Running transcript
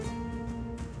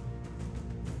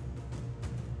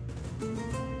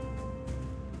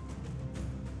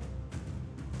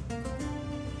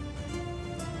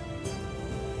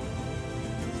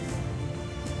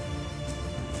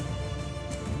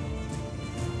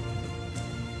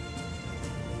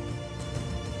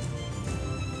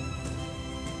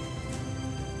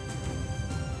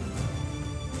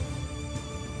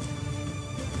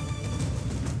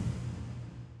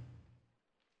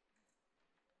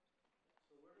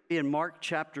In Mark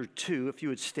chapter 2, if you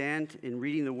would stand in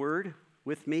reading the word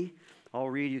with me, I'll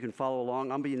read, you can follow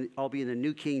along. I'll be in the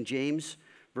New King James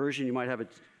version. You might have a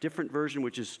different version,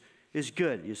 which is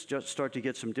good. You just start to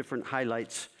get some different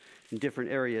highlights in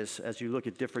different areas as you look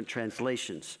at different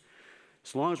translations.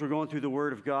 As long as we're going through the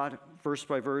Word of God, verse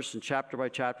by verse and chapter by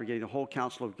chapter, getting the whole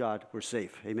counsel of God, we're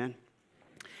safe. Amen?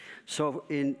 So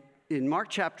in Mark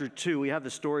chapter 2, we have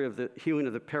the story of the healing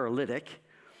of the paralytic.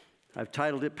 I've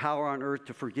titled it, Power on Earth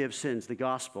to Forgive Sins, the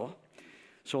Gospel.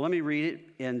 So let me read it,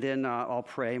 and then I'll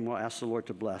pray, and we'll ask the Lord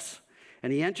to bless.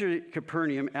 And he entered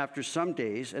Capernaum after some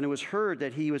days, and it was heard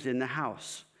that he was in the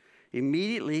house.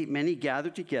 Immediately many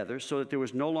gathered together, so that there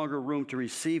was no longer room to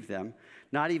receive them,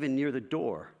 not even near the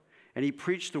door. And he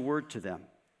preached the word to them.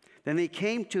 Then they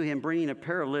came to him, bringing a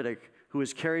paralytic who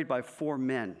was carried by 4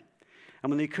 men.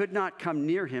 And when they could not come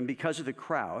near him because of the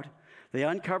crowd, they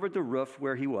uncovered the roof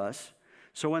where he was.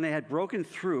 So when they had broken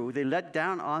through, they let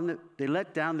down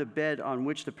the bed on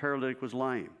which the paralytic was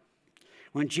lying.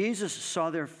 When Jesus saw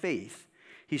their faith,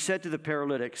 he said to the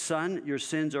paralytic, "Son, your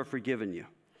sins are forgiven you."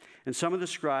 And some of the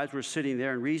scribes were sitting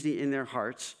there and reasoning in their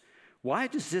hearts, "Why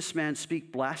does this man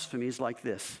speak blasphemies like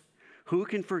this? Who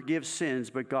can forgive sins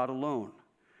but God alone?"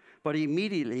 But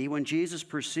immediately, when Jesus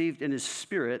perceived in his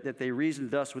spirit that they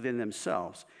reasoned thus within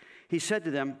themselves, he said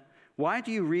to them, "Why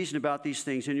do you reason about these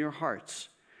things in your hearts?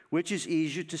 Which is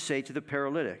easier to say to the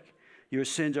paralytic, 'Your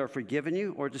sins are forgiven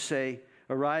you,' or to say,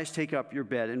 'Arise, take up your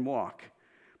bed and walk'?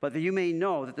 But that you may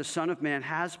know that the Son of Man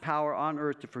has power on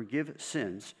earth to forgive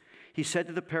sins," he said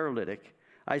to the paralytic,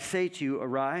 "I say to you,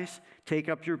 arise, take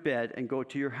up your bed, and go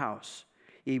to your house."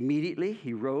 Immediately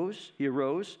he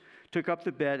arose, took up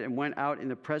the bed, and went out in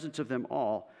the presence of them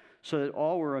all, so that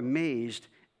all were amazed.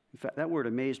 In fact, that word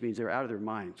amazed means they're out of their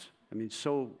minds. I mean,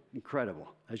 so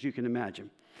incredible, as you can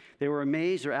imagine. They were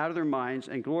amazed, they're out of their minds,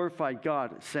 and glorified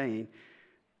God, saying,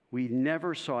 "We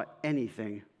never saw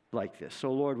anything like this."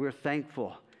 So, Lord, we're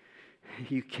thankful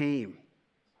you came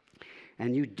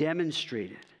and you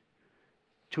demonstrated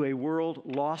to a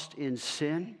world lost in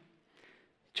sin,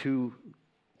 to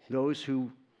those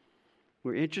who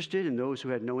were interested and those who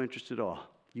had no interest at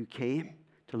all. You came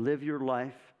to live your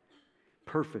life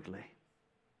perfectly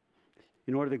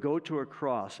in order to go to a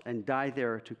cross and die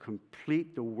there to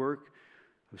complete the work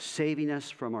of saving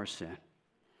us from our sin,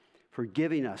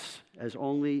 forgiving us as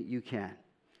only you can.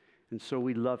 And so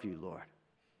we love you, Lord.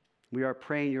 We are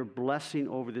praying your blessing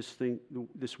over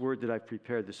this word that I've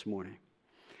prepared this morning.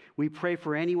 We pray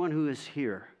for anyone who is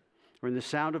here or in the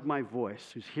sound of my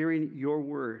voice, who's hearing your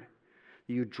word,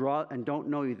 that you draw and don't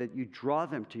know you, that you draw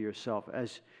them to yourself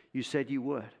as you said you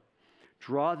would.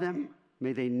 Draw them.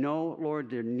 May they know, Lord,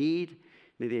 their need.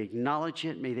 May they acknowledge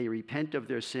it. May they repent of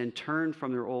their sin, turn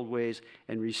from their old ways,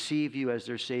 and receive you as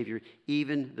their Savior,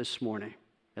 even this morning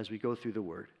as we go through the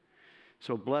word.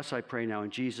 So bless, I pray now,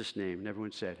 in Jesus' name. And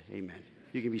everyone said, amen.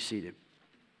 You can be seated.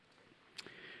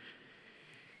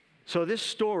 So this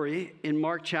story in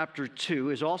Mark chapter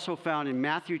 2 is also found in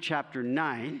Matthew chapter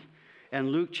 9 and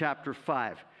Luke chapter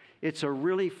 5. It's a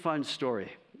really fun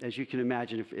story, as you can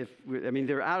imagine.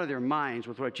 They're out of their minds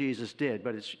with what Jesus did,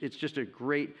 but it's just a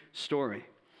great story.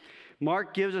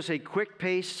 Mark gives us a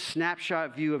quick-paced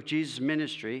snapshot view of Jesus'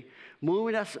 ministry,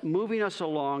 moving us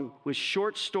along with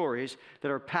short stories that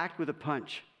are packed with a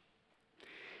punch.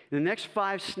 In the next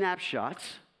 5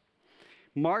 snapshots,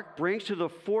 Mark brings to the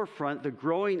forefront the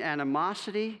growing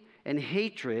animosity and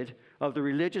hatred of the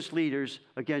religious leaders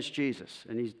against Jesus.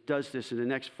 And he does this in the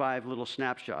next 5 little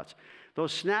snapshots.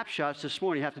 Those snapshots this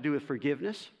morning have to do with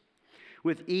forgiveness,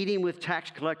 with eating with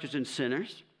tax collectors and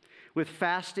sinners, with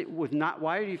fasting,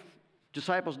 why are you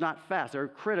disciples not fast? They're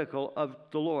critical of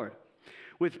the Lord.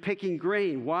 With picking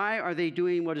grain, why are they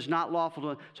doing what is not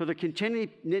lawful? So they're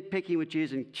continually nitpicking with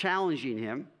Jesus and challenging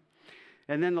him.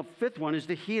 And then the 5th one is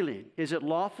the healing. Is it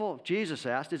lawful, Jesus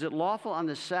asked, is it lawful on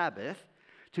the Sabbath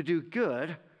to do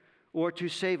good or to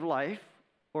save life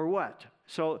or what?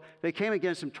 So they came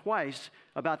against him twice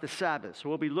about the Sabbath. So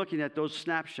we'll be looking at those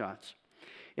snapshots.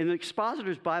 In the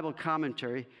Expositor's Bible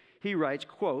commentary, he writes,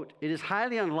 quote, "It is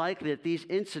highly unlikely that these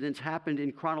incidents happened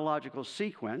in chronological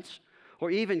sequence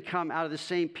or even come out of the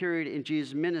same period in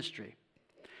Jesus' ministry.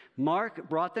 Mark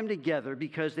brought them together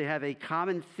because they have a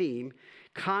common theme,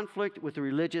 conflict with the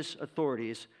religious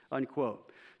authorities,"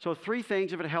 unquote. So 3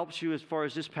 things, if it helps you as far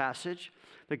as this passage.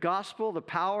 The gospel, the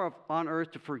power on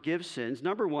earth to forgive sins.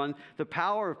 Number 1, the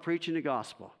power of preaching the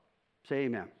gospel. Say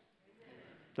amen.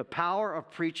 The power of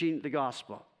preaching the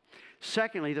gospel.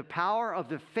 Secondly, the power of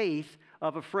the faith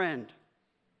of a friend.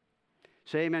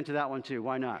 Say amen to that one too.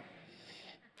 Why not?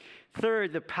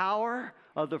 Third, the power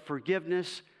of the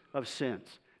forgiveness of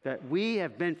sins. that we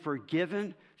have been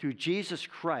forgiven through Jesus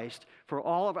Christ for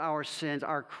all of our sins,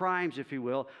 our crimes, if you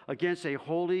will, against a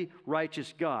holy,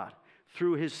 righteous God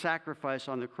through his sacrifice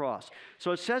on the cross.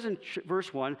 So it says in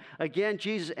verse 1, again,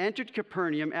 Jesus entered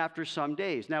Capernaum after some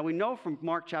days. Now we know from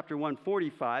Mark chapter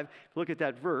 1:45, look at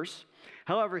that verse.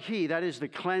 However, he, that is the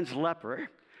cleansed leper,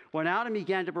 went out and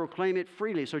began to proclaim it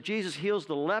freely. So Jesus heals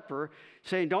the leper,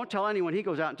 saying, don't tell anyone. He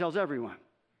goes out and tells everyone.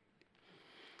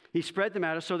 He spread the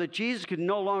matter so that Jesus could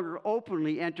no longer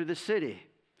openly enter the city,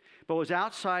 but was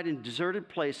outside in deserted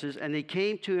places, and they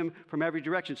came to him from every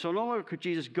direction. So no longer could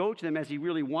Jesus go to them as he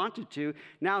really wanted to.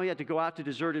 Now he had to go out to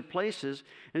deserted places,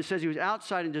 and it says he was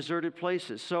outside in deserted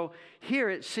places. So here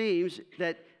it seems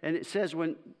that, and it says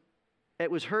when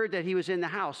it was heard that he was in the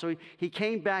house. So he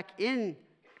came back in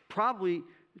probably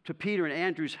to Peter and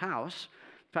Andrew's house.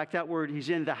 In fact, that word, he's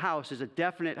in the house, is a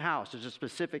definite house. It's a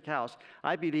specific house.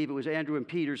 I believe it was Andrew and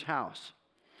Peter's house.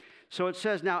 So it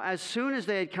says, now, as soon as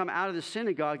they had come out of the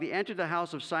synagogue, they entered the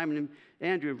house of Simon and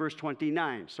Andrew in verse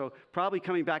 29. So probably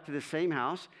coming back to the same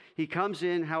house. He comes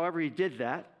in, however he did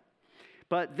that.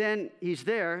 But then he's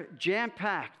there,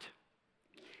 jam-packed.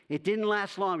 It didn't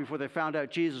last long before they found out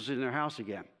Jesus was in their house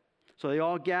again. So they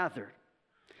all gathered.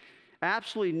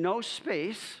 Absolutely no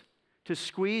space to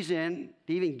squeeze in,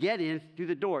 to even get in through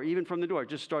the door, even from the door. It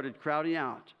just started crowding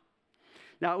out.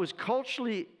 Now, it was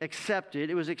culturally accepted,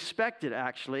 it was expected,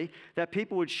 actually, that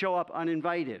people would show up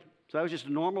uninvited. So that was just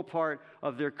a normal part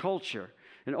of their culture,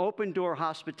 an open-door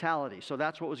hospitality. So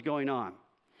that's what was going on.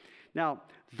 Now,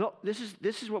 this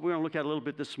is what we're going to look at a little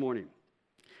bit this morning.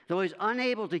 Though he's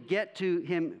unable to get to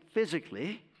him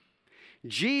physically,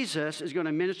 Jesus is going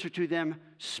to minister to them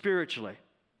spiritually.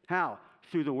 How?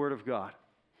 Through the Word of God.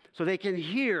 So they can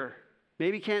hear,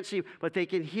 maybe can't see, but they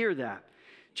can hear that.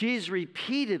 Jesus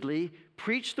repeatedly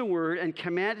preached the word and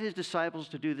commanded his disciples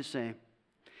to do the same.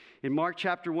 In Mark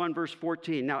chapter 1, verse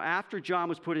 14, now after John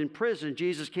was put in prison,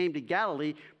 Jesus came to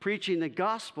Galilee preaching the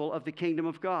gospel of the kingdom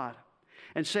of God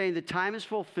and saying, the time is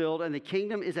fulfilled and the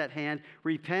kingdom is at hand.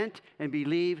 Repent and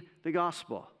believe the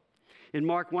gospel. In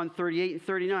Mark 1, 38 and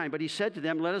 39, but he said to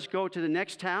them, let us go to the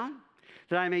next town,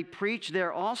 that I may preach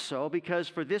there also, because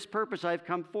for this purpose I have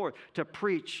come forth, to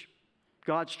preach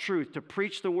God's truth, to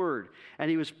preach the word. And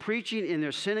he was preaching in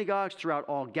their synagogues throughout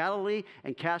all Galilee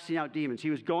and casting out demons. He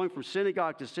was going from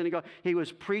synagogue to synagogue. He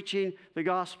was preaching the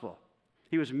gospel.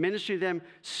 He was ministering to them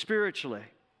spiritually.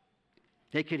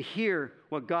 They could hear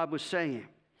what God was saying.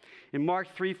 In Mark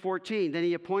 3:14, then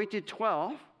he appointed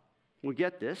 12, we'll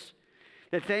get this,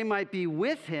 that they might be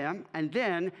with him, and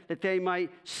then that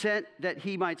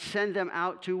he might send them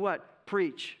out to what?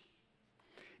 Preach.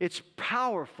 It's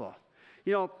powerful.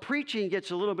 You know, preaching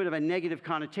gets a little bit of a negative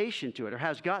connotation to it, or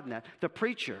has gotten that. The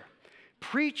preacher.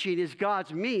 Preaching is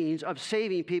God's means of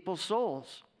saving people's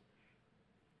souls.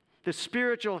 The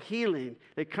spiritual healing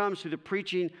that comes through the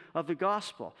preaching of the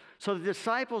gospel. So the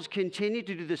disciples continue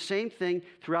to do the same thing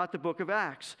throughout the book of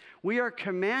Acts. We are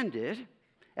commanded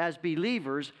as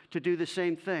believers to do the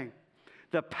same thing.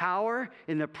 The power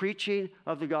in the preaching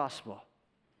of the gospel.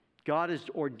 God has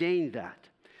ordained that.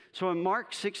 So in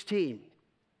Mark 16,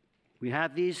 we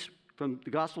have these from the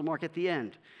Gospel of Mark at the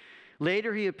end.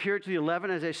 Later, he appeared to the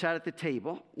 11 as they sat at the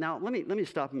table. Now, let me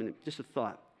stop a minute. Just a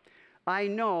thought. I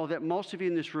know that most of you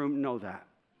in this room know that.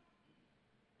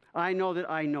 I know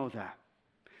that.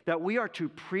 That we are to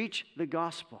preach the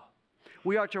gospel.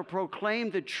 We are to proclaim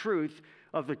the truth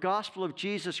of the gospel of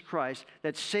Jesus Christ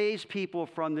that saves people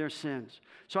from their sins.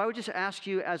 So I would just ask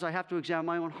you, as I have to examine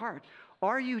my own heart,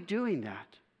 are you doing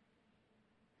that?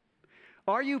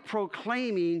 Are you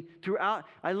proclaiming throughout?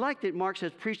 I like that Mark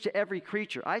says, preach to every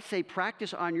creature. I say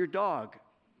practice on your dog.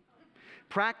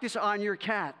 Practice on your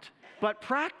cat. But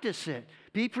practice it.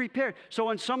 Be prepared. So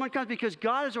when someone comes, because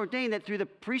God has ordained that through the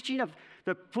preaching of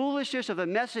the foolishness of the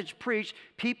message preached,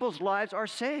 people's lives are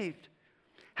saved.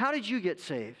 How did you get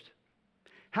saved?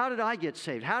 How did I get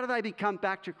saved? How did I become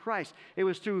back to Christ? It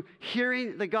was through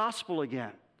hearing the gospel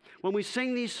again. When we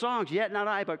sing these songs, yet not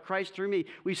I, but Christ through me,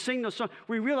 we sing those songs,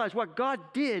 we realize what God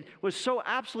did was so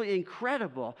absolutely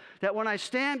incredible that when I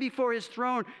stand before his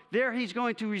throne, there he's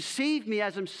going to receive me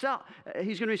as himself.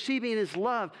 He's going to receive me in his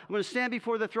love. I'm going to stand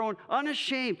before the throne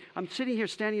unashamed. I'm sitting here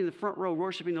standing in the front row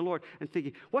worshiping the Lord and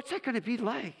thinking, what's that going to be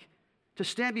like to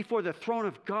stand before the throne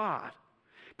of God,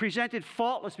 presented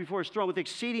faultless before his throne with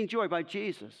exceeding joy by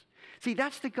Jesus? See,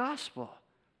 that's the gospel.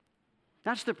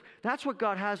 That's what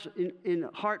God has in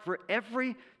heart for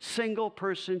every single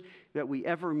person that we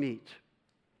ever meet,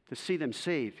 to see them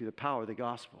saved through the power of the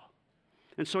gospel.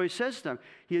 And so he says to them,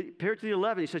 he appeared to the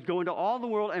 11, he said, go into all the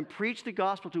world and preach the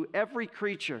gospel to every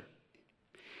creature.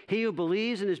 He who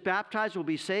believes and is baptized will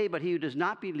be saved, but he who does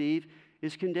not believe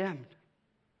is condemned.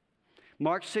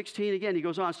 Mark 16 again, he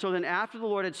goes on, so then after the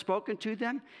Lord had spoken to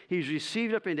them, he was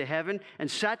received up into heaven and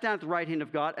sat down at the right hand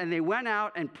of God, and they went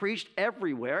out and preached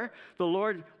everywhere, the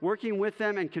Lord working with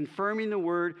them and confirming the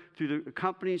word through the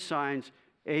accompanying signs.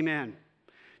 Amen.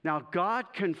 Now,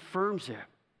 God confirms it.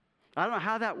 I don't know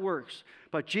how that works,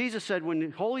 but Jesus said when the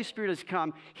Holy Spirit has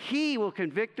come, he will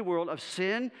convict the world of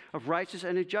sin, of righteousness,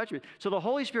 and of judgment. So the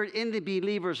Holy Spirit in the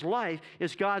believer's life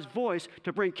is God's voice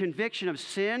to bring conviction of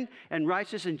sin and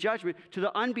righteousness and judgment to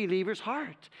the unbeliever's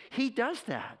heart. He does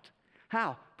that.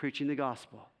 How? Preaching the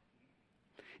gospel.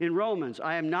 In Romans,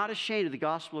 I am not ashamed of the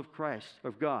gospel of Christ,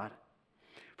 of God.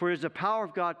 For it is the power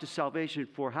of God to salvation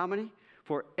for how many?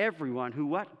 For everyone who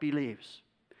what? Believes.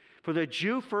 For the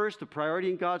Jew first, the priority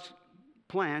in God's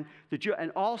plan, the Jew, and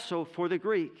also for the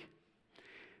Greek.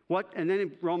 And then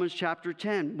in Romans chapter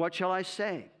 10, what shall I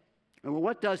say? And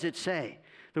what does it say?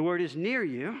 The word is near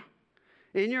you,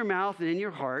 in your mouth and in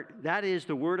your heart. That is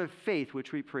the word of faith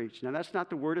which we preach. Now, that's not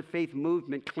the word of faith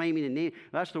movement claiming a need.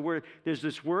 That's the word. There's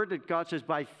this word that God says,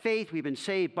 by faith we've been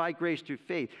saved by grace through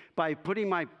faith. By putting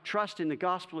my trust in the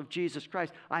gospel of Jesus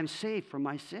Christ, I'm saved from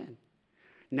my sin.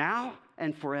 Now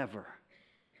and forever.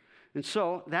 And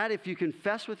so that if you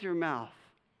confess with your mouth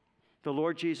the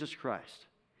Lord Jesus Christ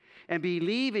and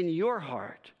believe in your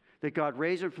heart that God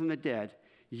raised him from the dead,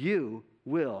 you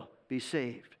will be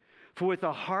saved. For with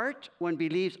the heart one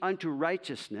believes unto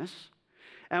righteousness,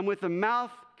 and with the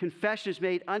mouth confession is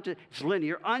made unto, it's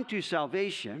linear, unto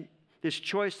salvation, this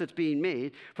choice that's being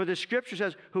made. For the scripture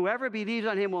says, whoever believes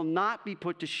on him will not be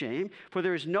put to shame, for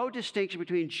there is no distinction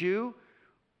between Jew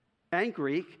and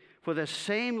Greek, for the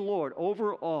same Lord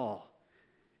over all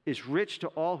is rich to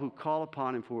all who call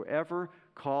upon him. For whoever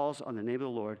calls on the name of the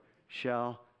Lord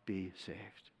shall be saved.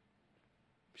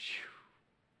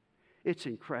 It's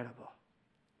incredible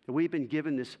that we've been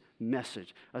given this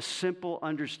message, a simple,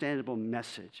 understandable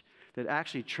message that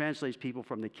actually translates people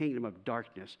from the kingdom of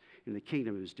darkness into the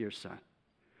kingdom of his dear Son,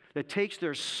 that takes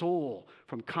their soul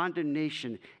from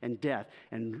condemnation and death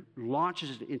and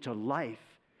launches it into life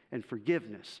and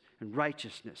forgiveness and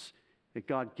righteousness that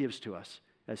God gives to us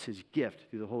as his gift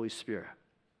through the Holy Spirit.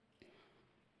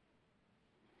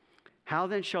 How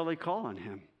then shall they call on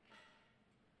him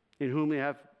in whom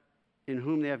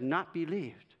they have not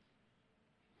believed?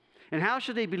 And how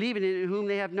shall they believe in whom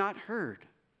they have not heard?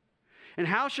 And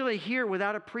how shall they hear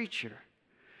without a preacher?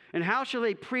 And how shall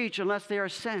they preach unless they are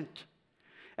sent?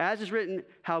 As is written,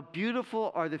 how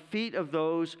beautiful are the feet of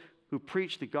those who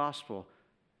preach the gospel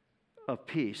of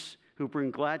peace, who bring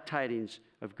glad tidings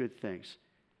of good things.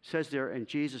 It says there, and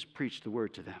Jesus preached the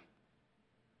word to them.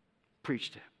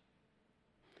 Preached it.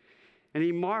 And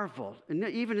he marveled. And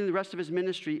even in the rest of his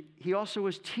ministry, he also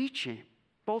was teaching.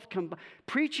 Both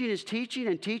preaching is teaching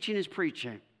and teaching is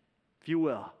preaching, if you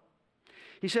will.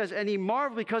 He says, and he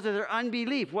marveled because of their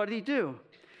unbelief. What did he do?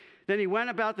 Then he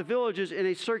went about the villages in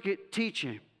a circuit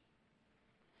teaching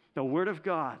the word of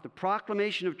God, the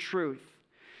proclamation of truth.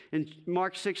 In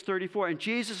Mark 6:34, and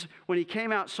Jesus, when he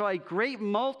came out, saw a great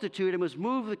multitude and was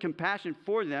moved with compassion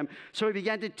for them. So he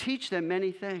began to teach them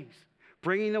many things,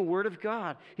 bringing the word of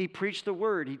God. He preached the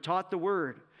word. He taught the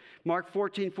word. Mark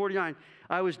 14:49,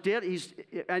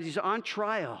 he's on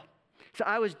trial. So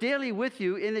I was daily with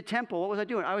you in the temple. What was I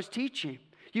doing? I was teaching.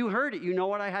 You heard it. You know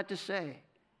what I had to say.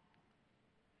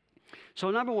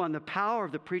 So number one, the power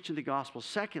of the preaching of the gospel.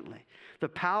 Secondly, the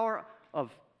power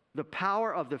of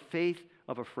the faith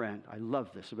of a friend. I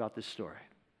love this about this story.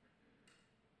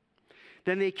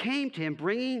 Then they came to him,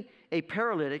 bringing a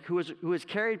paralytic who was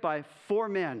carried by 4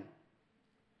 men.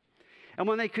 And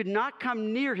when they could not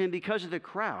come near him because of the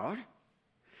crowd,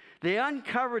 they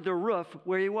uncovered the roof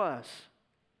where he was.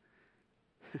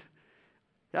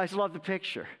 I just love the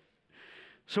picture.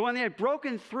 So when they had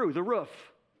broken through the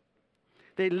roof,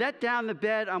 they let down the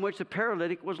bed on which the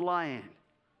paralytic was lying.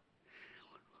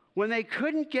 When they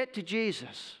couldn't get to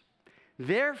Jesus,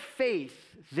 their faith,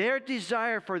 their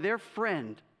desire for their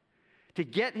friend to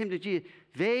get him to Jesus,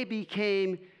 they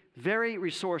became very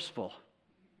resourceful.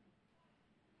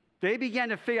 They began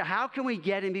to figure out, how can we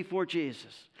get him before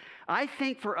Jesus? I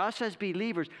think for us as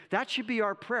believers, that should be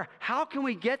our prayer. How can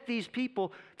we get these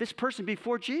people, this person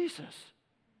before Jesus?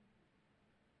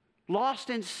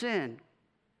 Lost in sin.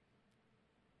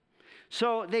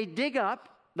 So they dig up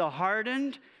the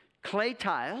hardened clay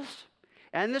tiles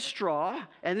and the straw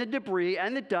and the debris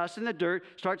and the dust and the dirt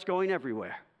starts going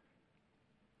everywhere.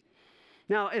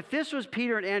 Now, if this was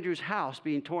Peter and Andrew's house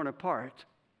being torn apart,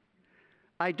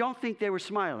 I don't think they were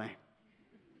smiling.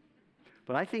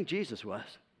 But I think Jesus was.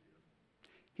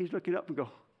 He's looking up and go,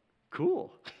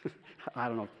 cool. I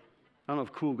don't know. I don't know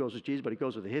if cool goes with Jesus, but it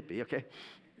goes with a hippie, okay?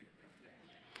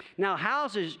 Now,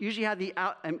 houses usually have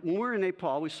and when we were in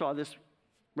Nepal, we saw this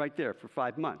right there for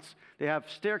 5 months. They have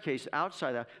staircase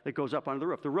outside that goes up onto the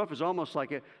roof. The roof is almost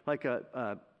like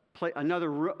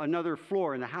another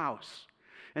floor in the house.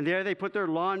 And there they put their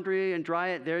laundry and dry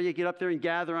it. There you get up there and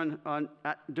gather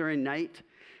during night.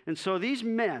 And so these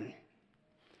men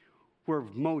were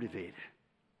motivated.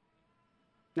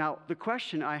 Now, the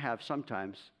question I have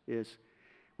sometimes is,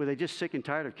 were they just sick and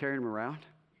tired of carrying them around?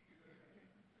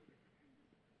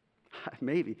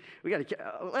 Maybe.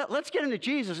 Let's get into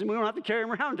Jesus and we don't have to carry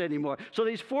him around anymore. So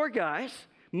these 4 guys,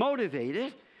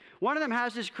 motivated, one of them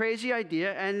has this crazy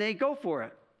idea and they go for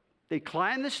it. They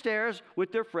climb the stairs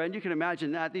with their friend. You can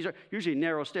imagine that. These are usually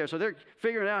narrow stairs. So they're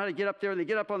figuring out how to get up there, and they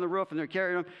get up on the roof, and they're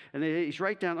carrying him, and he's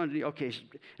right down underneath. Okay,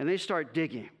 and they start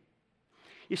digging.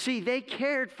 You see, they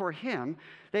cared for him.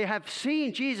 They have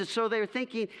seen Jesus, so they're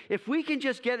thinking, if we can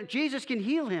just get him, Jesus can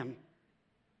heal him.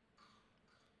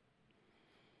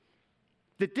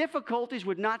 The difficulties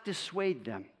would not dissuade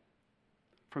them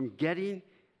from getting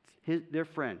their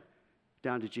friend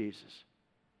down to Jesus.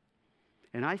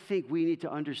 And I think we need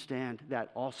to understand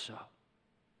that also.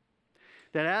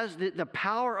 That as the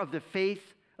power of the faith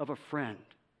of a friend,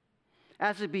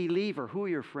 as a believer, who are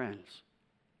your friends?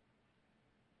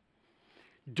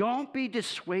 Don't be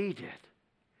dissuaded,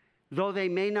 though they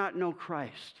may not know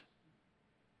Christ.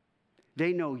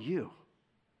 They know you.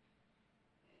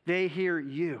 They hear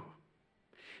you.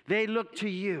 They look to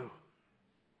you.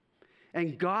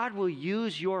 And God will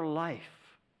use your life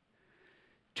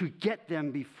to get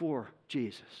them before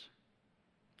Jesus,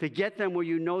 to get them where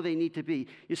you know they need to be.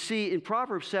 You see, in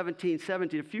Proverbs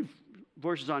 17:17, a few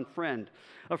verses on friend.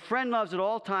 A friend loves at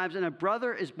all times, and a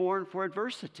brother is born for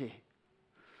adversity.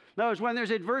 In other words, when there's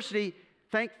adversity,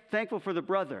 thankful for the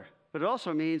brother. But it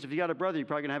also means if you got a brother, you're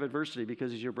probably going to have adversity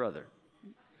because he's your brother.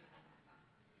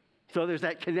 So there's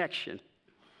that connection.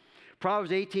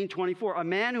 Proverbs 18:24, a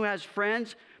man who has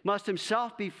friends must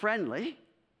himself be friendly,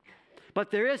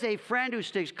 but there is a friend who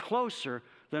sticks closer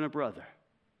than a brother.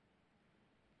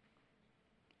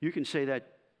 You can say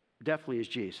that definitely is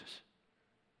Jesus.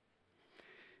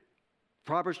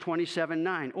 Proverbs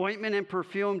 27:9, ointment and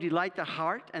perfume delight the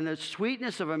heart, and the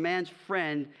sweetness of a man's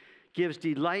friend gives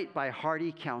delight by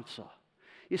hearty counsel.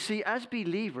 You see, as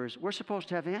believers, we're supposed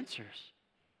to have answers.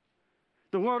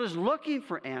 The world is looking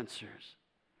for answers.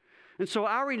 And so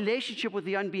our relationship with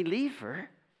the unbeliever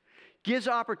gives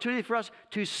opportunity for us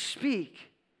to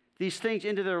speak these things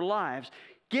into their lives.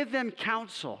 Give them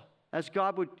counsel as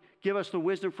God would give us the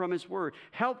wisdom from his word.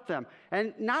 Help them.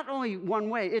 And not only one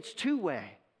way, it's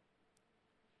 2-way.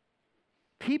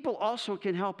 People also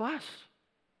can help us.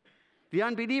 The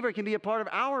unbeliever can be a part of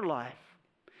our life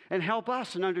and help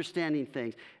us in understanding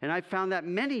things. And I've found that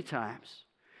many times.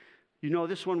 You know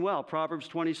this one well, Proverbs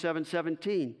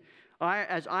 27:17.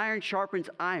 As iron sharpens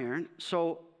iron,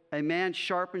 so a man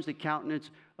sharpens the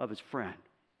countenance of his friend.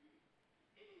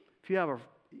 If you have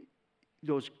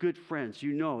those good friends,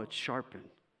 you know it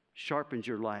sharpens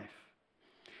your life.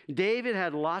 David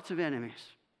had lots of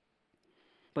enemies,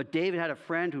 but David had a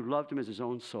friend who loved him as his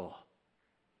own soul.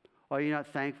 Are you not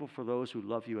thankful for those who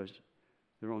love you as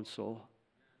their own soul?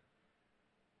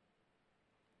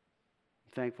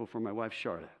 I'm thankful for my wife,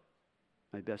 Charlotte,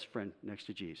 my best friend next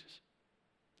to Jesus.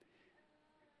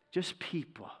 Just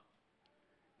people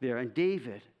there. And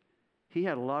David, he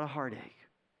had a lot of heartache,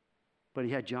 but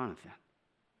he had Jonathan.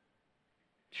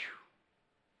 Whew.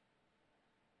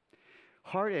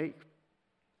 Heartache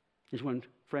is when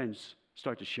friends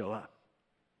start to show up.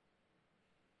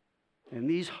 And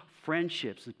these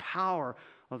friendships, the power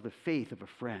of the faith of a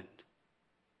friend.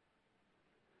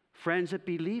 Friends that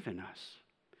believe in us.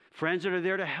 Friends that are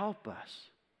there to help us.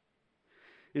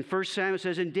 In 1 Samuel it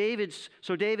says,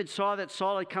 so David saw that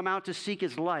Saul had come out to seek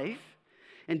his life,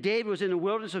 and David was in the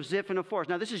wilderness of Ziph in a forest.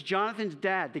 Now this is Jonathan's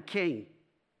dad, the king.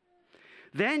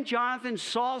 Then Jonathan,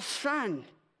 Saul's son,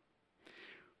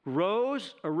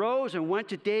 arose and went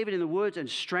to David in the woods and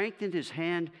strengthened his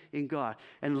hand in God.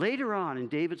 And later on in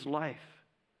David's life,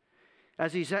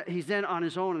 as he's then on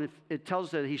his own, and it tells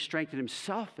us that he strengthened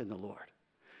himself in the Lord.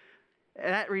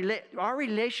 Our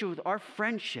relationship with our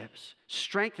friendships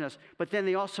strengthen us, but then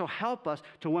they also help us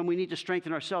to when we need to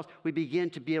strengthen ourselves, we begin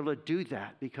to be able to do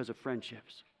that because of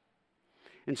friendships.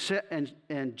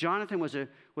 And Jonathan was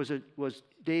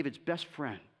David's best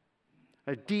friend,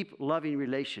 a deep, loving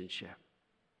relationship.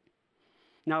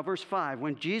 Now, verse 5,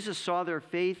 when Jesus saw their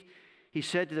faith, he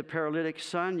said to the paralytic,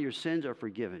 son, your sins are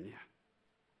forgiven you.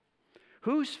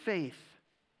 Whose faith?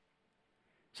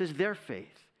 It says their faith.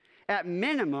 At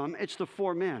minimum, it's the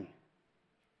 4 men.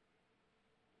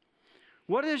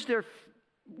 Was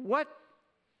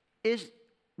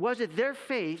it their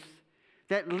faith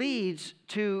that leads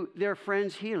to their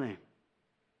friend's healing?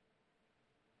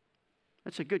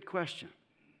 That's a good question.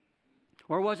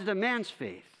 Or was it a man's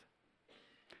faith?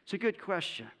 It's a good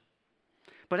question.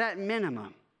 But at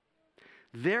minimum,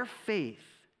 their faith,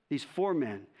 these 4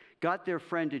 men, got their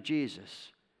friend to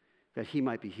Jesus that he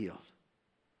might be healed.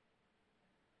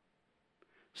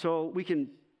 So we can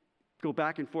go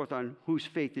back and forth on whose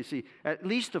faith they see. At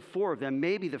least the 4 of them,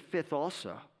 maybe the 5th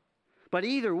also. But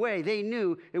either way, they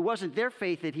knew it wasn't their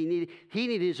faith that he needed. He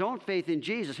needed his own faith in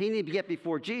Jesus. He needed to get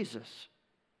before Jesus.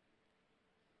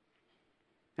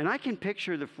 And I can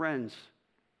picture the friends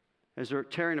as they're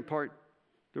tearing apart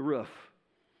the roof.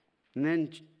 And then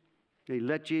they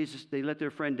let their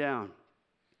friend down.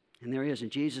 And there he is. And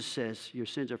Jesus says, your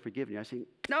sins are forgiven you. I say,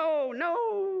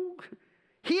 no,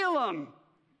 heal them.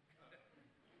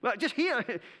 Well, just heal.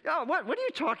 Oh, what are you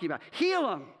talking about? Heal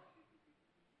them.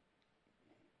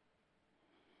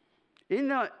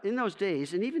 In those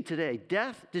days, and even today,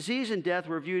 disease and death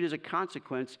were viewed as a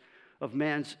consequence of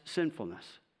man's sinfulness.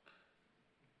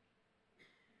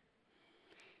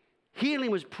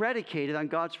 Healing was predicated on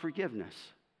God's forgiveness.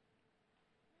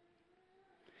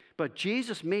 But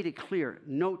Jesus made it clear,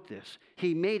 note this,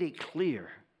 he made it clear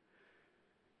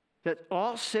that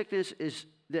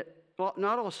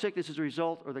not all sickness is a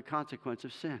result or the consequence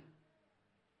of sin.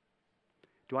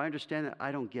 Do I understand that?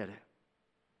 I don't get it.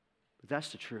 But that's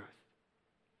the truth.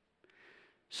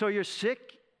 So you're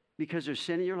sick because there's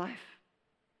sin in your life?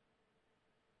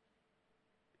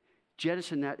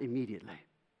 Jettison that immediately.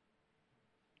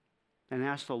 And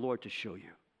ask the Lord to show you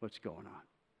what's going on.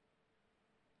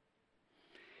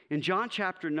 In John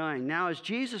chapter 9, now as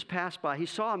Jesus passed by, he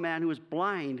saw a man who was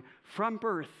blind from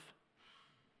birth.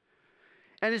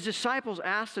 And his disciples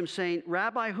asked him, saying,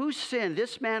 Rabbi, who sinned,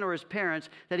 this man or his parents,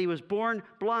 that he was born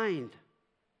blind?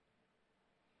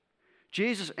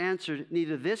 Jesus answered,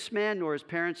 neither this man nor his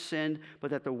parents sinned,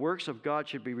 but that the works of God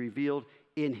should be revealed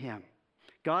in him.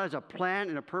 God has a plan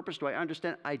and a purpose. Do I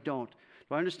understand? I don't.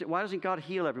 Do I understand? Why doesn't God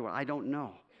heal everyone? I don't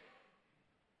know.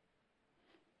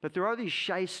 But there are these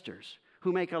shysters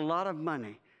who make a lot of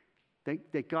money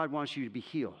that God wants you to be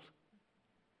healed.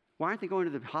 Why aren't they going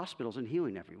to the hospitals and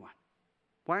healing everyone?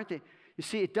 Why aren't they? You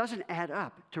see, it doesn't add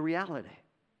up to reality.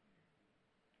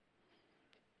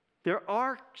 There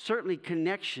are certainly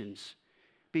connections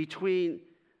between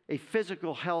the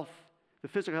physical health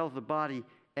of the body,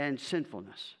 and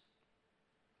sinfulness.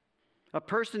 A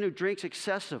person who drinks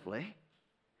excessively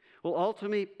will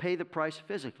ultimately pay the price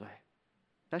physically.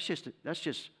 That's just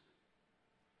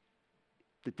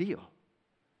the deal.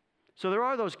 So there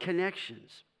are those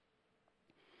connections.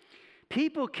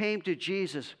 People came to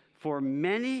Jesus for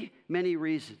many, many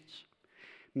reasons.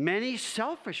 Many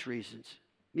selfish reasons,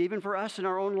 even for us in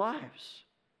our own lives.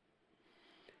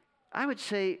 I would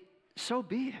say, so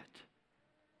be it.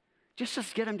 Just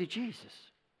let's get them to Jesus.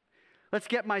 Let's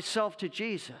get myself to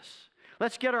Jesus.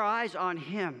 Let's get our eyes on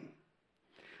him.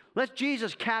 Let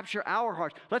Jesus capture our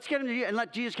hearts. Let's get them to Jesus and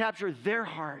let Jesus capture their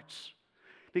hearts.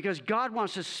 Because God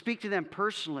wants to speak to them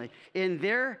personally in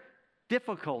their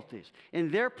difficulties, in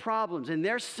their problems, in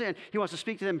their sin. He wants to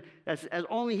speak to them as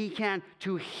only he can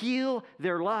to heal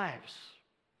their lives.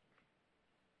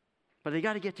 But they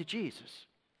got to get to Jesus.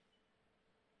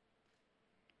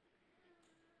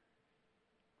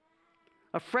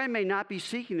 A friend may not be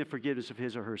seeking the forgiveness of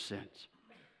his or her sins,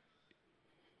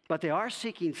 but they are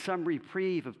seeking some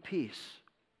reprieve of peace,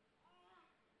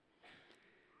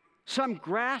 some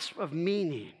grasp of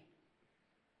meaning,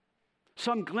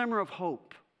 some glimmer of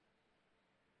hope.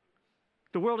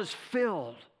 The world is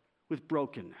filled with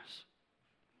brokenness.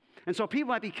 And so people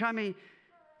might be coming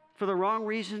for the wrong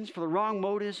reasons, for the wrong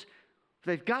motives.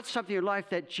 They've got something in their life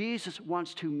that Jesus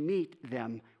wants to meet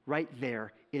them right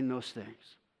there in those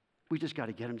things. We just got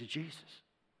to get them to Jesus.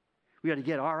 We got to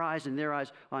get our eyes and their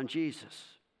eyes on Jesus.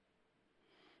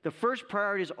 The first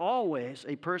priority is always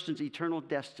a person's eternal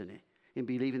destiny in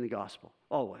believing the gospel.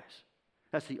 Always.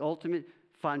 That's the ultimate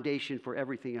foundation for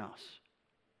everything else.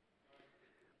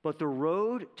 But the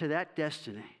road to that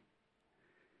destiny,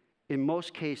 in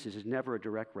most cases, is never a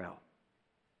direct route.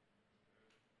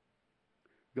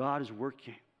 God is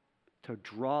working to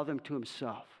draw them to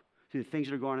himself through the things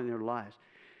that are going on in their lives.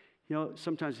 You know,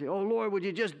 sometimes they say, oh, Lord, would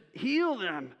you just heal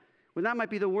them? Well, that might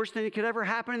be the worst thing that could ever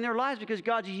happen in their lives because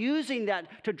God's using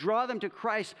that to draw them to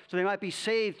Christ so they might be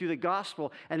saved through the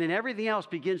gospel. And then everything else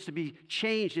begins to be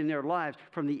changed in their lives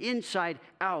from the inside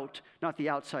out, not the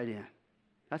outside in.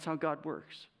 That's how God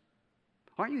works.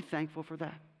 Aren't you thankful for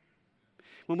that?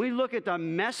 When we look at the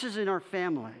messes in our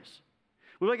families,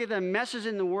 We look at the messes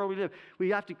in the world we live.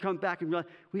 We have to come back and realize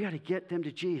we got to get them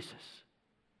to Jesus,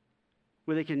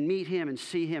 where they can meet him and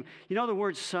see him. You know the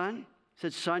word son? It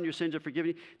said, son, your sins are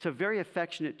forgiven. It's a very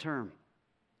affectionate term.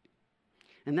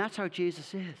 And that's how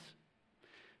Jesus is.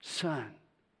 Son.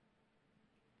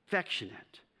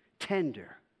 Affectionate.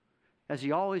 Tender. As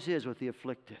he always is with the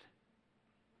afflicted.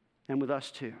 And with us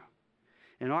too.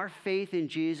 And our faith in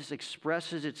Jesus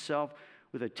expresses itself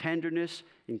with a tenderness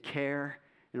and care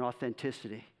and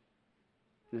authenticity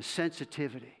and a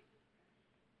sensitivity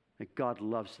that God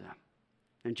loves them.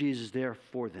 And Jesus is there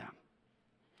for them.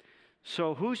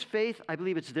 So whose faith? I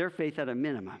believe it's their faith at a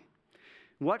minimum.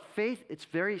 What faith? It's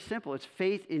very simple. It's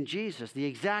faith in Jesus, the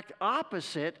exact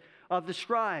opposite of the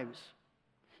scribes.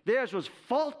 Theirs was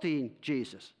faulting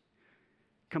Jesus.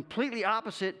 Completely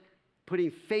opposite,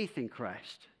 putting faith in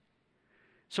Christ.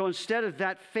 So instead of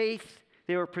that faith,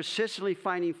 they were persistently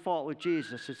finding fault with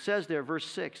Jesus. It says there, verse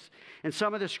 6, and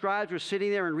some of the scribes were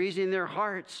sitting there and reasoning in their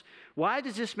hearts, why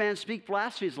does this man speak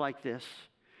blasphemies like this?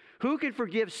 Who can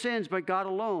forgive sins but God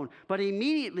alone? But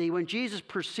immediately when Jesus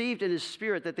perceived in his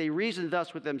spirit that they reasoned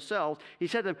thus with themselves, he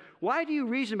said to them, why do you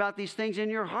reason about these things in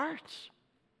your hearts?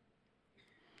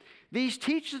 These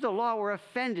teachers of the law were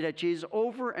offended at Jesus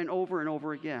over and over and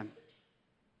over again.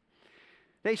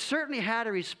 They certainly had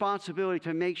a responsibility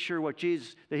to make sure that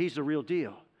he's the real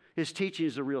deal. His teaching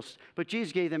is the real. But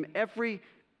Jesus gave them every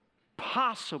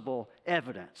possible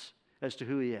evidence as to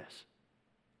who he is.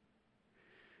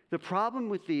 The problem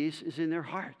with these is in their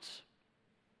hearts.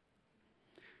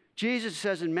 Jesus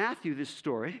says in Matthew this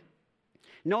story,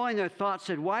 knowing their thoughts,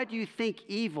 said, why do you think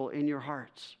evil in your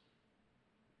hearts?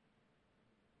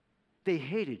 They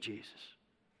hated Jesus.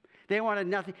 They wanted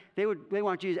nothing. They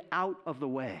want Jesus out of the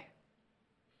way.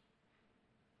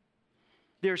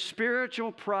 Their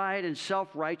spiritual pride and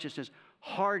self-righteousness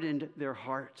hardened their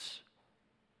hearts.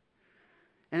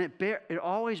 And it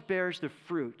always bears the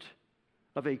fruit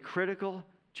of a critical,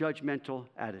 judgmental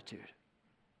attitude.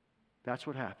 That's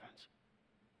what happens.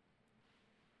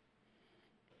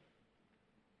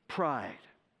 Pride,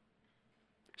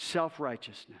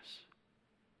 self-righteousness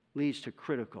leads to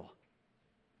critical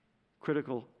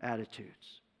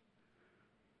attitudes.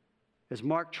 As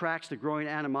Mark tracks the growing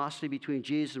animosity between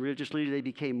Jesus and religious leaders, they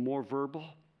became more verbal,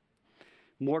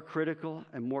 more critical,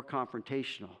 and more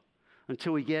confrontational.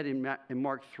 Until we get in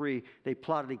Mark 3, they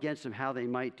plotted against him how they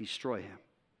might destroy him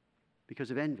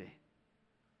because of envy.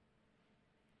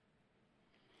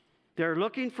 They're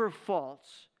looking for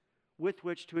faults with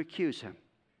which to accuse him.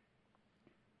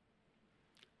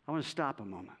 I want to stop a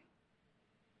moment.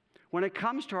 When it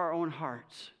comes to our own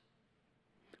hearts,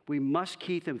 we must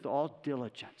keep them with all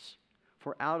diligence,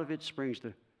 for out of it springs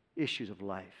the issues of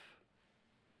life.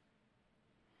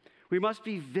 We must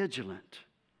be vigilant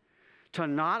to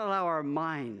not allow our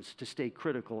minds to stay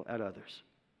critical at others.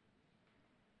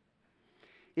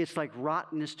 It's like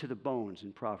rottenness to the bones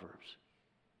in Proverbs.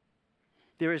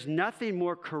 There is nothing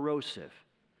more corrosive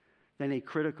than a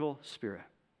critical spirit.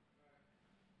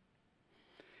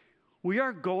 We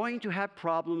are going to have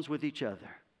problems with each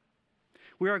other.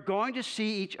 We are going to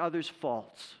see each other's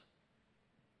faults.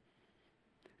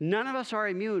 None of us are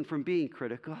immune from being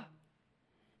critical.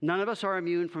 None of us are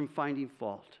immune from finding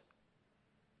fault.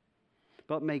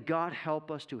 But may God help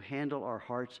us to handle our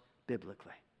hearts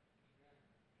biblically.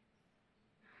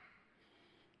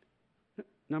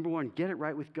 Number one, get it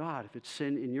right with God if it's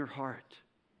sin in your heart.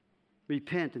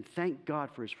 Repent and thank God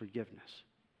for his forgiveness.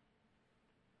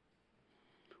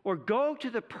 Or go to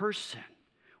the person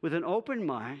with an open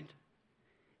mind,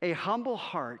 a humble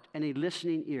heart, and a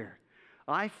listening ear.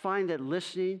 I find that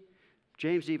listening,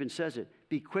 James even says it,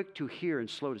 be quick to hear and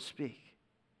slow to speak.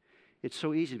 It's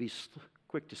so easy to be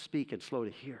quick to speak and slow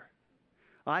to hear.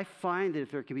 I find that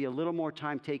if there can be a little more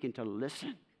time taken to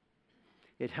listen,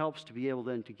 it helps to be able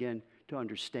then again to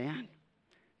understand,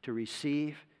 to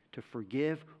receive, to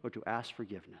forgive, or to ask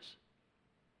forgiveness.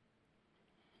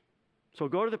 So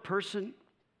go to the person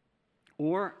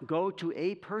or go to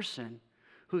a person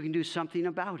who can do something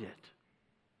about it.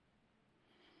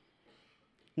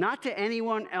 Not to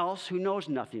anyone else who knows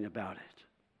nothing about it.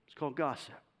 It's called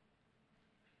gossip.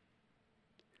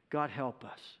 God help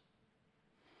us.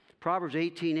 Proverbs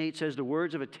 18:8 says, the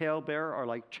words of a talebearer are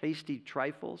like hasty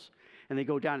trifles, and they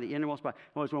go down to the innermost part.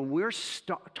 When we're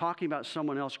talking about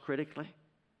someone else critically,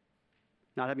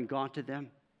 not having gone to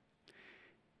them,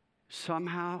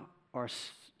 somehow our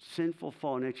sinful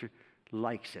fallen nature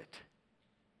likes it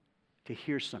to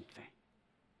hear something.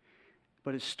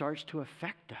 But it starts to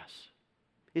affect us.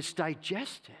 It's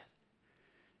digested.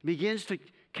 It begins to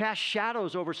cast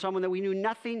shadows over someone that we knew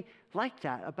nothing like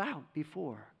that about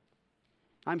before.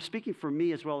 I'm speaking for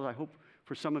me as well as I hope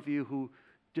for some of you who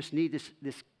just need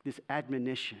this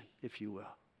admonition, if you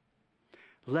will.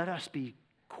 Let us be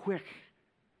quick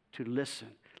to listen.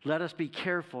 Let us be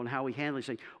careful in how we handle these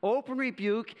things. Open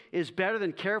rebuke is better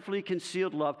than carefully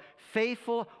concealed love.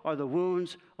 Faithful are the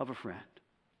wounds of a friend.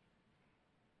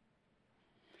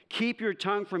 Keep your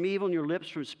tongue from evil and your lips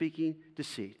from speaking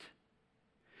deceit.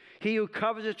 He who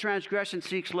covers a transgression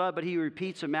seeks love, but he who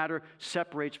repeats a matter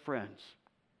separates friends.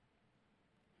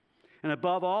 And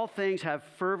above all things, have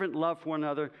fervent love for one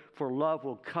another, for love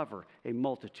will cover a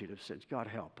multitude of sins. God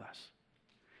help us.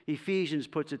 Ephesians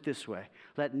puts it this way: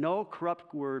 let no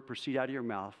corrupt word proceed out of your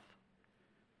mouth,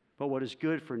 but what is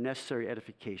good for necessary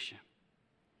edification.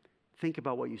 Think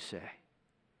about what you say.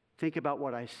 Think about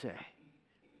what I say,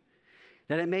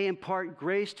 that it may impart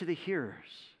grace to the hearers.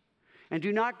 And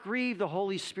do not grieve the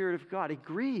Holy Spirit of God. It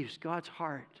grieves God's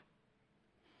heart,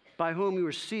 by whom you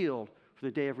were sealed for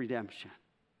the day of redemption.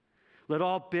 Let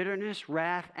all bitterness,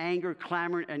 wrath, anger,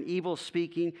 clamor, and evil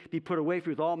speaking be put away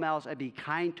from you with all malice, and be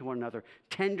kind to one another,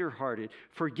 tender-hearted,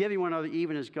 forgiving one another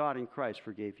even as God in Christ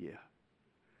forgave you.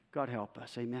 God help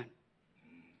us. Amen.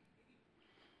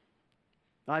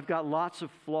 I've got lots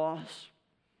of flaws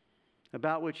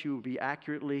about which you will be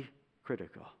accurately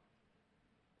critical.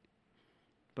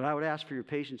 But I would ask for your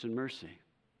patience and mercy.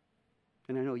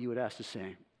 And I know you would ask the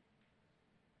same.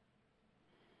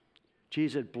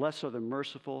 Jesus said, blessed are the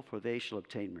merciful, for they shall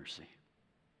obtain mercy.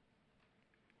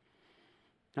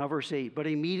 Now, verse 8, but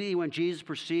immediately when Jesus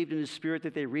perceived in his spirit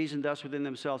that they reasoned thus within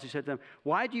themselves, he said to them,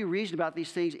 why do you reason about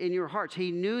these things in your hearts? He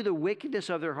knew the wickedness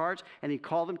of their hearts, and he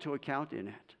called them to account in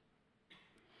it.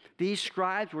 These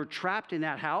scribes were trapped in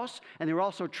that house, and they were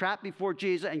also trapped before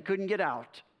Jesus and couldn't get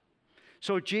out.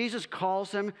 So Jesus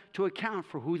calls them to account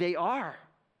for who they are.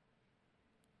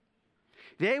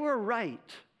 They were right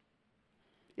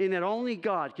in that only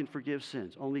God can forgive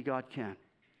sins. Only God can.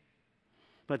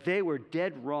 But they were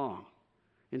dead wrong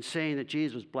in saying that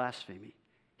Jesus was blaspheming.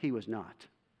 He was not.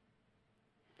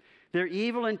 Their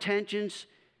evil intentions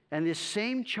and this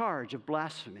same charge of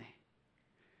blasphemy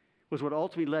was what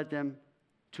ultimately led them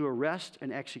to arrest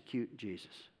and execute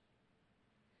Jesus.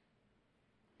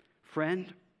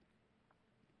 Friend,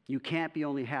 you can't be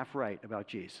only half right about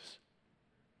Jesus.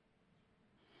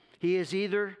 He is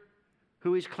either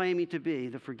who he's claiming to be,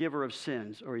 the forgiver of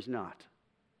sins, or he's not.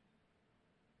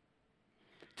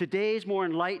 Today's more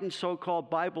enlightened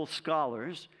so-called Bible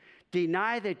scholars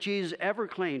deny that Jesus ever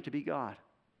claimed to be God.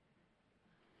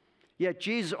 Yet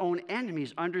Jesus' own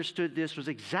enemies understood this was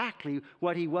exactly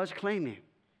what he was claiming.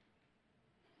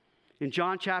 In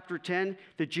John chapter 10,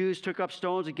 the Jews took up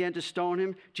stones again to stone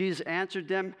him. Jesus answered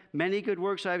them, many good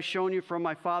works I have shown you from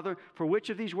my Father. For which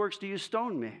of these works do you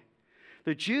stone me?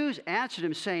 The Jews answered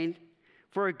him, saying,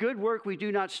 for a good work we do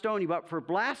not stone you, but for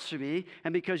blasphemy,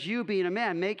 and because you, being a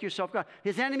man, make yourself God.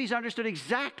 His enemies understood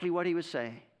exactly what he was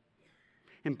saying.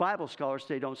 And Bible scholars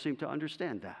today don't seem to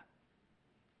understand that.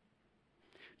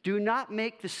 Do not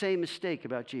make the same mistake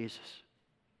about Jesus.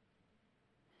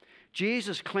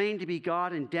 Jesus claimed to be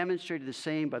God and demonstrated the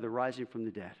same by the rising from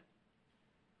the dead.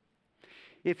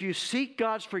 If you seek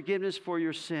God's forgiveness for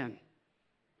your sin,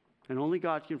 and only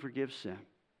God can forgive sin,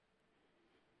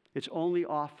 it's only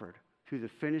offered through the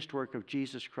finished work of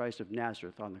Jesus Christ of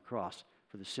Nazareth on the cross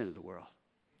for the sin of the world.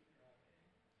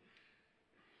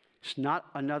 It's not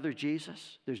another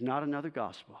Jesus. There's not another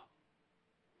gospel.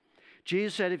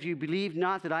 Jesus said, if you believe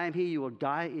not that I am he, you will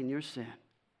die in your sin.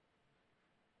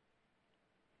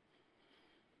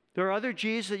 There are other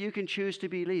Jesus that you can choose to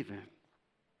believe in.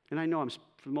 And I know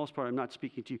for the most part, I'm not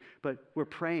speaking to you, but we're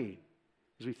praying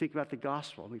as we think about the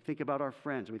gospel, and we think about our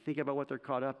friends, and we think about what they're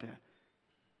caught up in.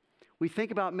 We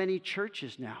think about many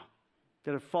churches now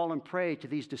that have fallen prey to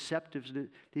these deceptions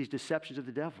of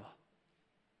the devil.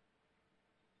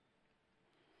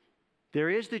 There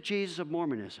is the Jesus of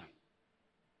Mormonism.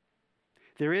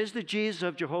 There is the Jesus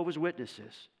of Jehovah's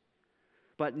Witnesses.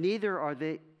 But neither are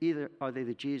they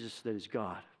the Jesus that is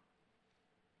God,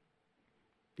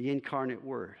 the incarnate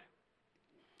Word.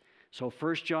 So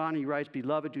 1 John, he writes,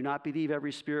 beloved, do not believe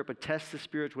every spirit, but test the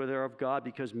spirits whether they are of God,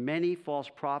 because many false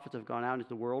prophets have gone out into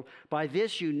the world. By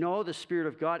this you know the Spirit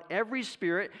of God. Every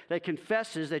spirit that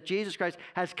confesses that Jesus Christ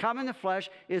has come in the flesh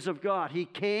is of God. He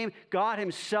came, God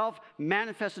himself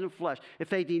manifested in the flesh. If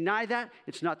they deny that,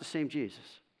 it's not the same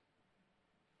Jesus.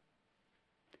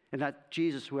 And that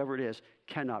Jesus, whoever it is,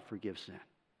 cannot forgive sin.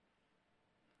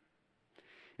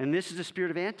 And this is the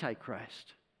spirit of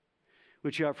Antichrist,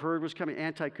 which you have heard was coming.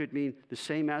 Anti could mean the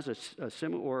same as, a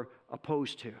similar, or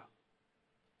opposed to.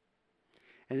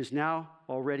 And is now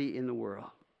already in the world.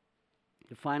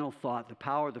 The final thought, the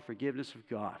power of the forgiveness of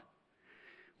God,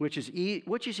 which is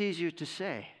easier to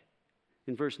say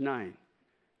in verse 9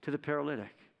 to the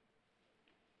paralytic,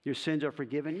 your sins are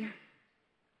forgiven you?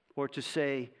 Or to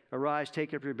say, arise,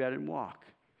 take up your bed and walk.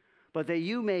 But that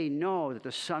you may know that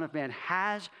the Son of Man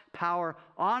has power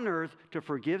on earth to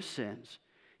forgive sins.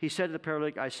 He said to the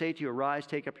paralytic, I say to you, arise,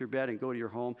 take up your bed and go to your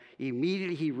home.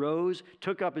 Immediately he rose,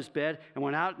 took up his bed, and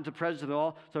went out into the presence of them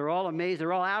all. So they're all amazed.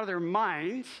 They're all out of their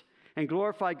minds and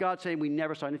glorified God, saying, we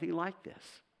never saw anything like this.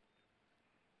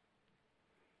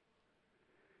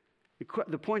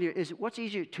 The point here is, what's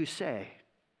easier to say?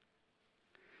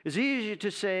 Is it easier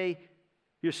to say,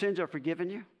 your sins are forgiven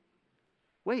you?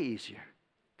 Way easier.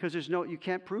 Because you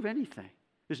can't prove anything.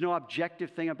 There's no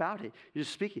objective thing about it. You're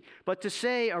just speaking. But to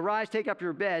say, arise, take up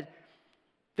your bed,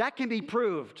 that can be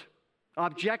proved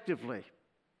objectively.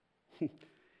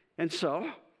 And so,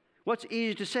 what's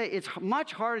easy to say? It's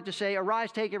much harder to say,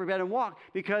 arise, take up your bed and walk,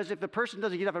 because if the person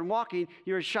doesn't get up and walking,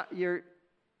 you're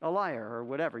a liar or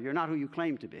whatever. You're not who you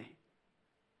claim to be.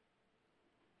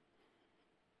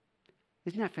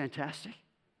 Isn't that fantastic?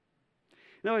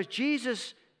 In other words,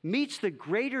 Jesus meets the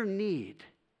greater need,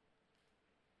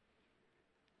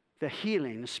 the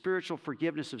healing, the spiritual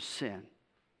forgiveness of sin,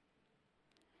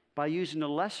 by using the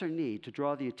lesser need to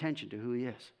draw the attention to who he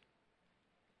is.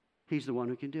 He's the one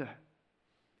who can do it.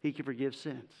 He can forgive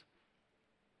sins.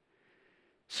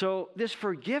 So this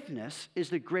forgiveness is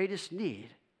the greatest need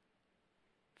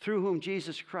through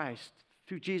Jesus Christ,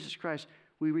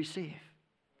 we receive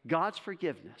God's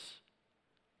forgiveness.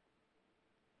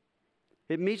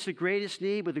 It meets the greatest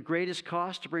need with the greatest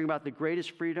cost to bring about the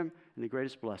greatest freedom and the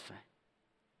greatest blessing.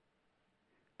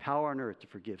 Power on earth to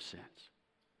forgive sins.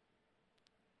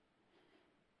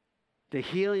 The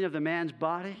healing of the man's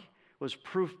body was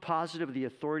proof positive of the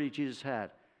authority Jesus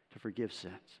had to forgive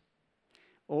sins.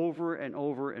 Over and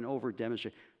over and over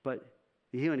demonstrated. But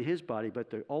the healing of his body, but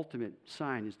the ultimate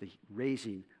sign is the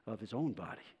raising of his own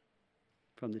body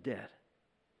from the dead.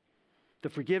 The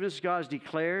forgiveness of God is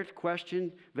declared,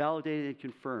 questioned, validated, and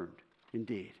confirmed,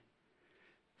 indeed.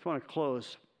 I just want to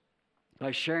close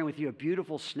by sharing with you a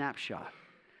beautiful snapshot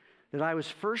that I was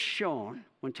first shown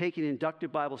when taking an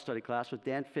inductive Bible study class with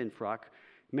Dan Finfrock.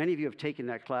 Many of you have taken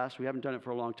that class. We haven't done it for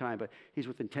a long time, but he's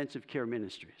with Intensive Care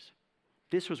Ministries.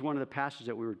 This was one of the passages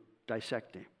that we were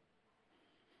dissecting.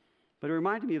 But it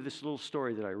reminded me of this little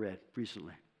story that I read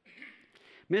recently.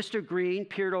 Mr. Green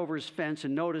peered over his fence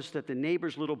and noticed that the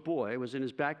neighbor's little boy was in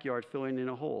his backyard filling in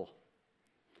a hole.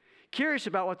 Curious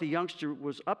about what the youngster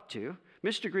was up to,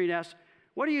 Mr. Green asked,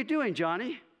 "What are you doing,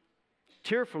 Johnny?"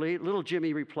 Tearfully, little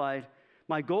Jimmy replied,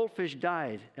 "My goldfish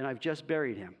died, and I've just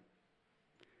buried him."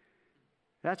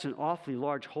 "That's an awfully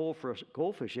large hole for a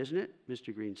goldfish, isn't it?"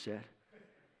 Mr. Green said.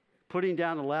 Patting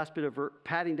down the last bit of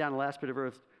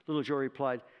earth, little Joe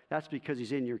replied, "That's because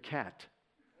he's in your cat."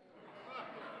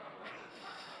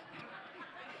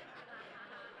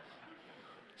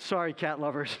 Sorry, cat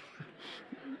lovers.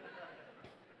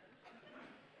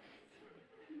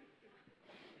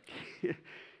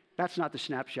 That's not the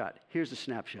snapshot. Here's the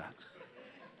snapshot.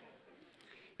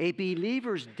 A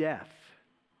believer's death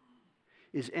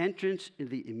is entrance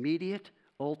into the immediate,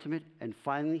 ultimate, and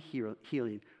final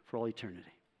healing for all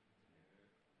eternity.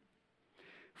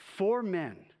 4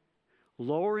 men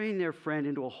lowering their friend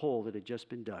into a hole that had just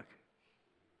been dug.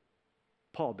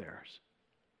 Pallbearers.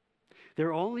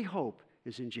 Their only hope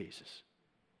is in Jesus.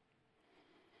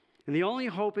 And the only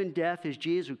hope in death is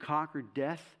Jesus, who conquered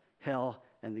death, hell,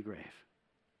 and the grave.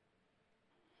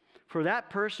 For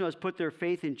that person who has put their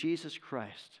faith in Jesus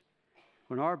Christ,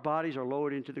 when our bodies are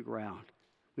lowered into the ground,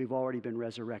 we've already been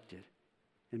resurrected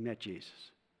and met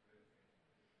Jesus.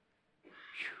 Whew.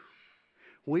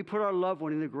 When we put our loved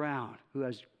one in the ground who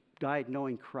has died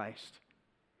knowing Christ,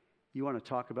 you want to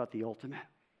talk about the ultimate?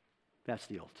 That's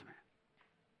the ultimate.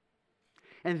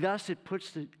 And thus it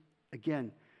puts, the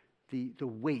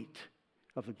weight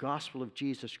of the gospel of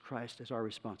Jesus Christ as our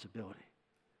responsibility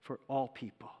for all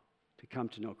people to come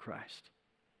to know Christ.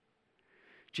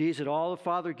 Jesus said, "All the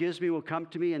Father gives me will come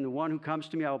to me, and the one who comes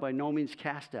to me I will by no means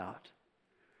cast out.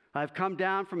 I have come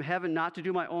down from heaven not to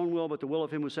do my own will, but the will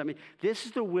of him who sent me. This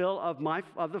is the will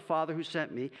of the Father who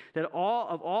sent me, that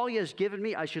all he has given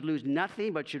me I should lose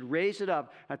nothing, but should raise it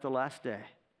up at the last day."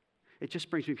 It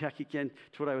just brings me back again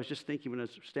to what I was just thinking when I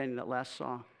was standing that last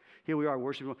song. Here we are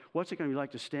worshiping. What's it going to be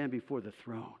like to stand before the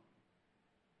throne?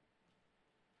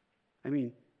 I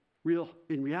mean,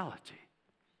 in reality.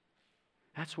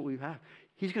 That's what we have.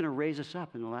 He's going to raise us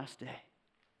up in the last day.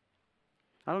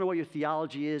 I don't know what your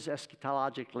theology is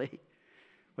eschatologically,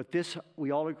 but this,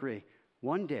 we all agree.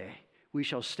 One day, we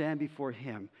shall stand before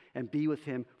him and be with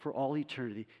him for all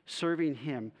eternity, serving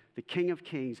him, the King of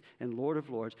kings and Lord of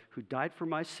lords, who died for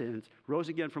my sins, rose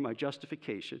again for my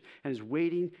justification, and is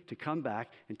waiting to come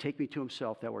back and take me to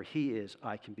himself, that where he is,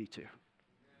 I can be too.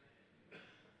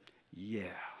 Yeah.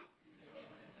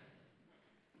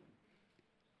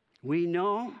 We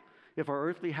know if our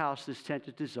earthly house is tent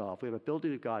to dissolve, we have a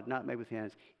building of God not made with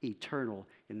hands, eternal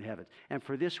in the heavens. And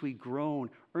for this we groan,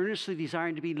 earnestly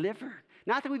desiring to be delivered.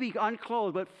 Not that we be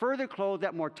unclothed, but further clothed,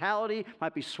 that mortality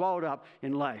might be swallowed up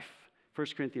in life. 1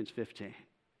 Corinthians 15.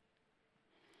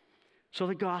 So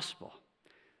the gospel,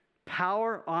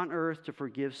 power on earth to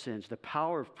forgive sins, the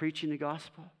power of preaching the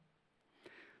gospel,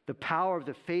 the power of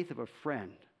the faith of a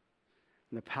friend,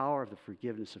 and the power of the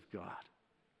forgiveness of God.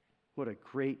 What a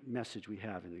great message we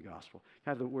have in the gospel.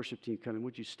 Have the worship team come in.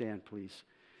 Would you stand, please?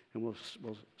 And we'll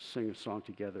sing a song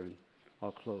together, and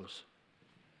I'll close.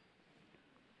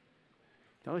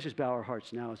 Now let's just bow our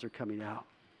hearts now as they're coming out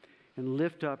and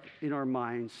lift up in our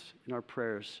minds, in our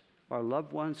prayers, our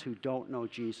loved ones who don't know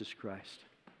Jesus Christ.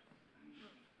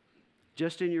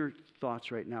 Just in your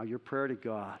thoughts right now, your prayer to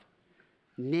God,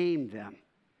 name them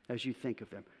as you think of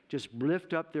them. Just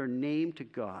lift up their name to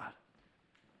God,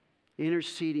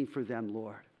 interceding for them,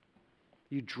 Lord.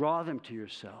 You draw them to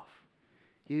yourself.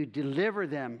 You deliver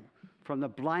them from the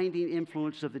blinding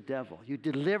influence of the devil. You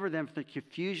deliver them from the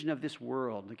confusion of this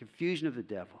world, the confusion of the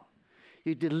devil.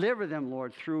 You deliver them,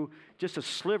 Lord, through just a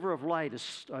sliver of light,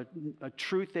 a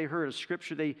truth they heard, a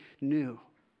scripture they knew.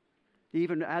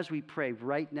 Even as we pray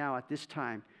right now at this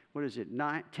time, what is it,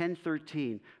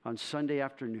 10:13 on Sunday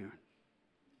afternoon,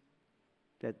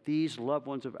 that these loved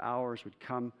ones of ours would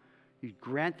come, you'd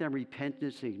grant them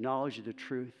repentance and acknowledge of the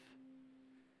truth,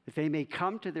 that they may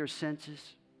come to their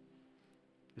senses,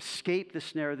 escape the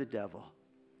snare of the devil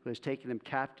who has taken them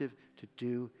captive to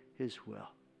do his will.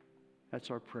 That's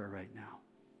our prayer right now.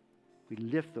 We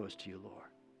lift those to you, Lord.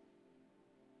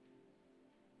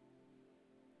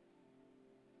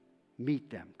 Meet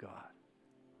them, God.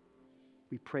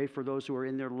 We pray for those who are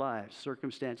in their lives,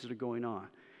 circumstances are going on.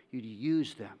 You'd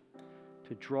use them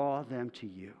to draw them to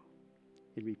you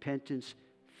in repentance,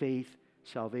 faith,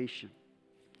 salvation.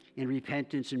 In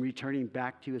repentance and returning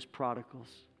back to you as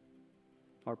prodigals.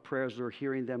 Our prayers are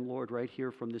hearing them, Lord, right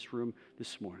here from this room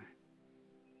this morning.